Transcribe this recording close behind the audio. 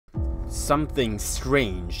Something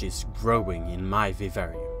strange is growing in my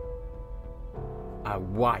vivarium. A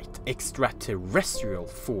white extraterrestrial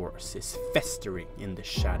force is festering in the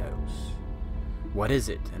shadows. What is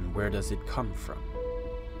it and where does it come from?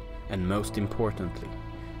 And most importantly,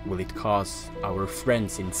 will it cause our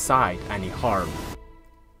friends inside any harm?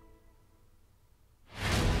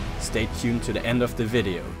 Stay tuned to the end of the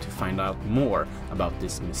video to find out more about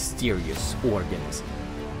this mysterious organism.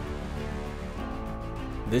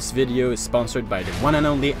 This video is sponsored by the one and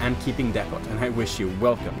only Ant-Keeping Depot, and I wish you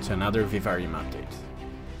welcome to another Vivarium update.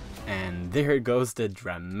 And there goes the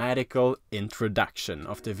dramatical introduction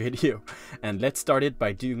of the video. And let's start it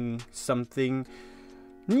by doing something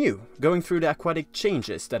new, going through the aquatic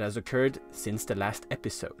changes that has occurred since the last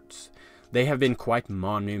episodes. They have been quite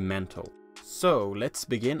monumental. So let's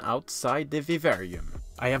begin outside the vivarium.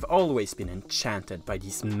 I have always been enchanted by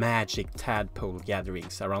these magic tadpole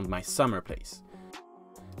gatherings around my summer place.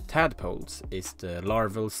 Tadpoles is the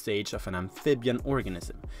larval stage of an amphibian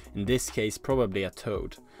organism, in this case probably a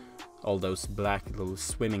toad. All those black little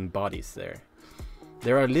swimming bodies there.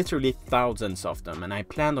 There are literally thousands of them, and I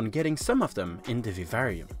planned on getting some of them in the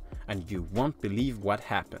vivarium. And you won't believe what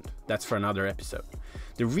happened. That's for another episode.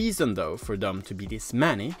 The reason though for them to be this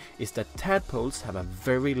many is that tadpoles have a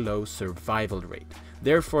very low survival rate.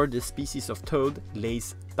 Therefore the species of toad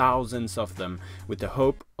lays thousands of them with the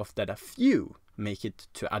hope of that a few make it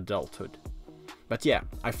to adulthood. But yeah,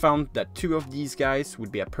 I found that 2 of these guys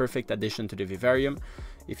would be a perfect addition to the vivarium.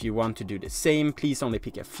 If you want to do the same, please only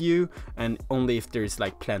pick a few, and only if there's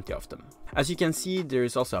like plenty of them. As you can see, there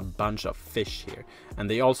is also a bunch of fish here, and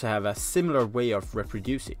they also have a similar way of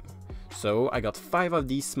reproducing. So I got 5 of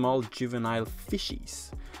these small juvenile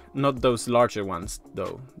fishies. Not those larger ones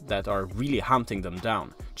though, that are really hunting them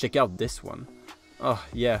down. Check out this one. Oh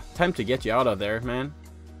yeah, time to get you out of there, man.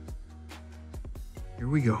 Here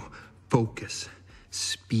we go. Focus.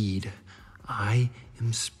 Speed. I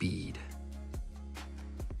am speed.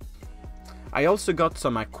 I also got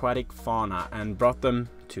some aquatic fauna and brought them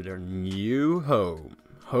to their new home,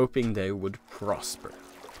 hoping they would prosper.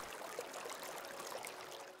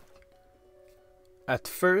 At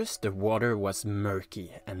first the water was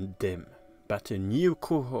murky and dim, but a new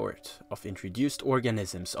cohort of introduced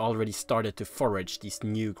organisms already started to forage these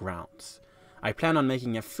new grounds. I plan on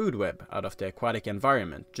making a food web out of the aquatic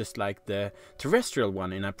environment, just like the terrestrial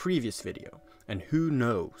one in a previous video. And who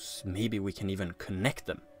knows, maybe we can even connect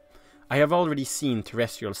them. I have already seen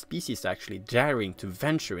terrestrial species actually daring to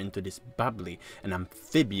venture into this bubbly and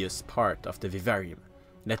amphibious part of the vivarium.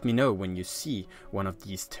 Let me know when you see one of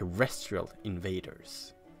these terrestrial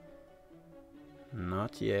invaders.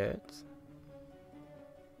 Not yet.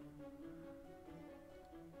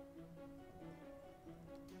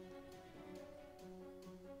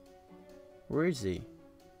 Where is he?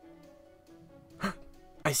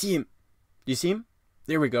 I see him! Do you see him?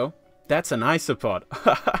 There we go. That's an isopod.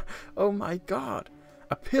 Oh my god.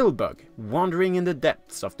 A pillbug wandering in the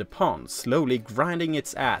depths of the pond, slowly grinding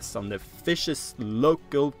its ass on the fish's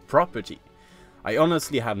local property. I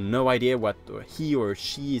honestly have no idea what he or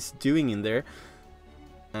she is doing in there.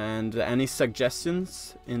 And any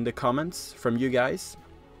suggestions in the comments from you guys?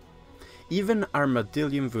 Even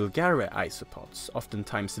Armadillium vulgare isopods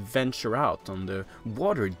oftentimes venture out on the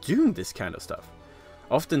water doing this kind of stuff.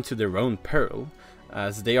 Often to their own peril,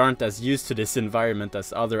 as they aren't as used to this environment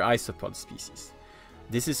as other isopod species.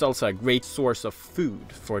 This is also a great source of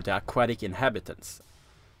food for the aquatic inhabitants.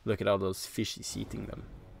 Look at all those fishies eating them.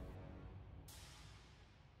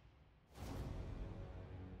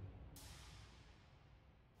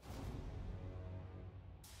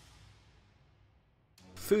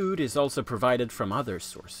 Food is also provided from other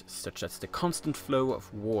sources, such as the constant flow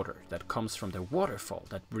of water that comes from the waterfall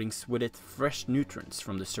that brings with it fresh nutrients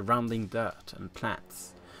from the surrounding dirt and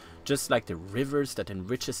plants. Just like the rivers that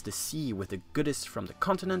enriches the sea with the goodies from the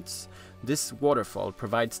continents, this waterfall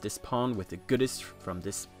provides this pond with the goodies from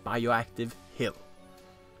this bioactive hill.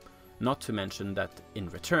 Not to mention that in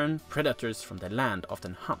return, predators from the land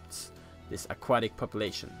often hunt this aquatic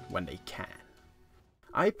population when they can.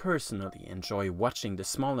 I personally enjoy watching the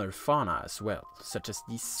smaller fauna as well, such as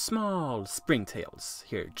these small springtails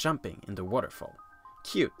here jumping in the waterfall.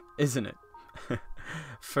 Cute, isn't it?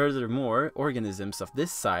 Furthermore, organisms of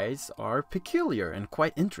this size are peculiar and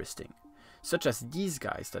quite interesting, such as these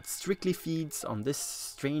guys that strictly feeds on this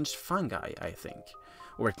strange fungi, I think.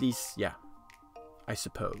 Or at least, yeah, I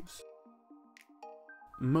suppose.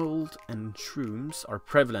 Mold and shrooms are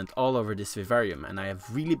prevalent all over this vivarium, and I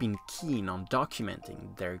have really been keen on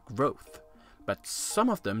documenting their growth. But some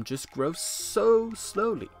of them just grow so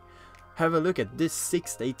slowly. Have a look at this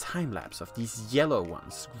 6-day time-lapse of these yellow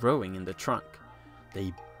ones growing in the trunk.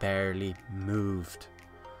 They barely moved.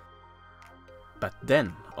 But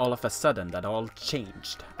then, all of a sudden, that all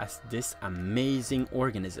changed as this amazing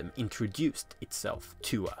organism introduced itself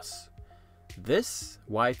to us. This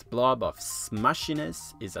white blob of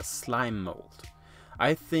smushiness is a slime mold.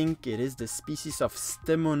 I think it is the species of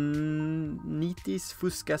Stemonitis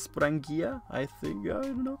fuscasprangia, I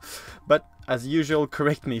don't know. But as usual,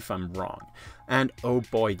 correct me if I'm wrong. And oh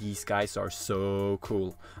boy, these guys are so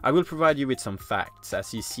cool. I will provide you with some facts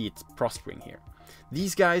as you see it's prospering here.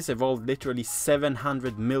 These guys evolved literally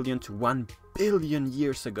 700 million to 1 billion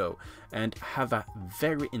years ago and have a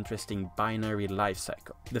very interesting binary life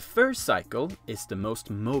cycle. The first cycle is the most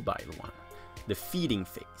mobile one, the feeding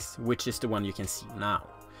phase, which is the one you can see now.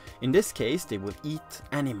 In this case, they will eat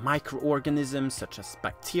any microorganisms such as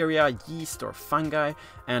bacteria, yeast or fungi,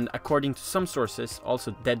 and according to some sources,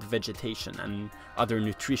 also dead vegetation and other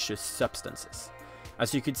nutritious substances.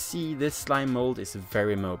 As you could see, this slime mold is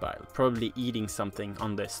very mobile, probably eating something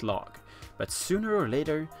on this log, but sooner or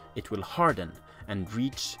later it will harden and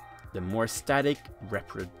reach the more static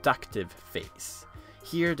reproductive phase.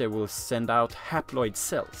 Here they will send out haploid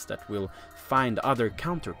cells that will find other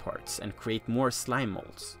counterparts and create more slime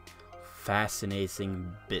molds.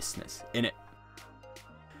 Fascinating business, innit?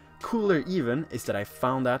 Cooler even is that I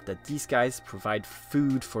found out that these guys provide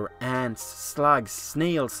food for ants, slugs,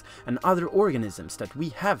 snails and other organisms that we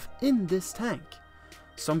have in this tank.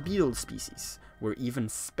 Some beetle species were even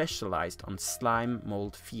specialized on slime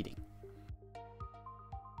mold feeding.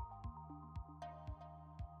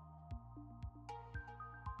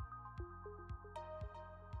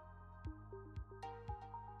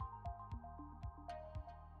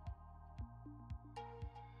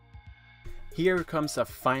 Here comes a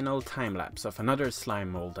final time-lapse of another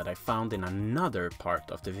slime mold that I found in another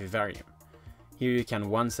part of the vivarium. Here you can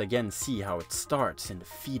once again see how it starts in the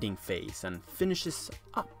feeding phase and finishes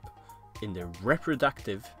up in the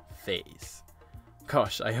reproductive phase.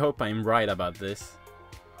 Gosh, I hope I'm right about this.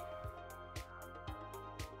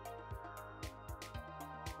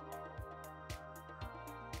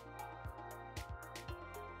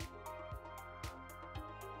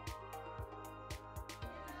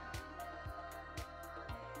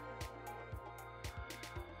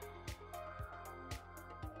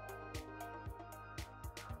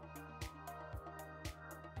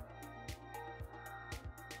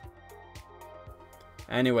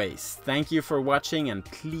 Anyways, thank you for watching and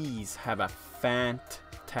please have a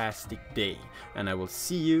fantastic day, and I will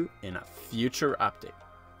see you in a future update.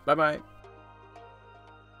 Bye bye!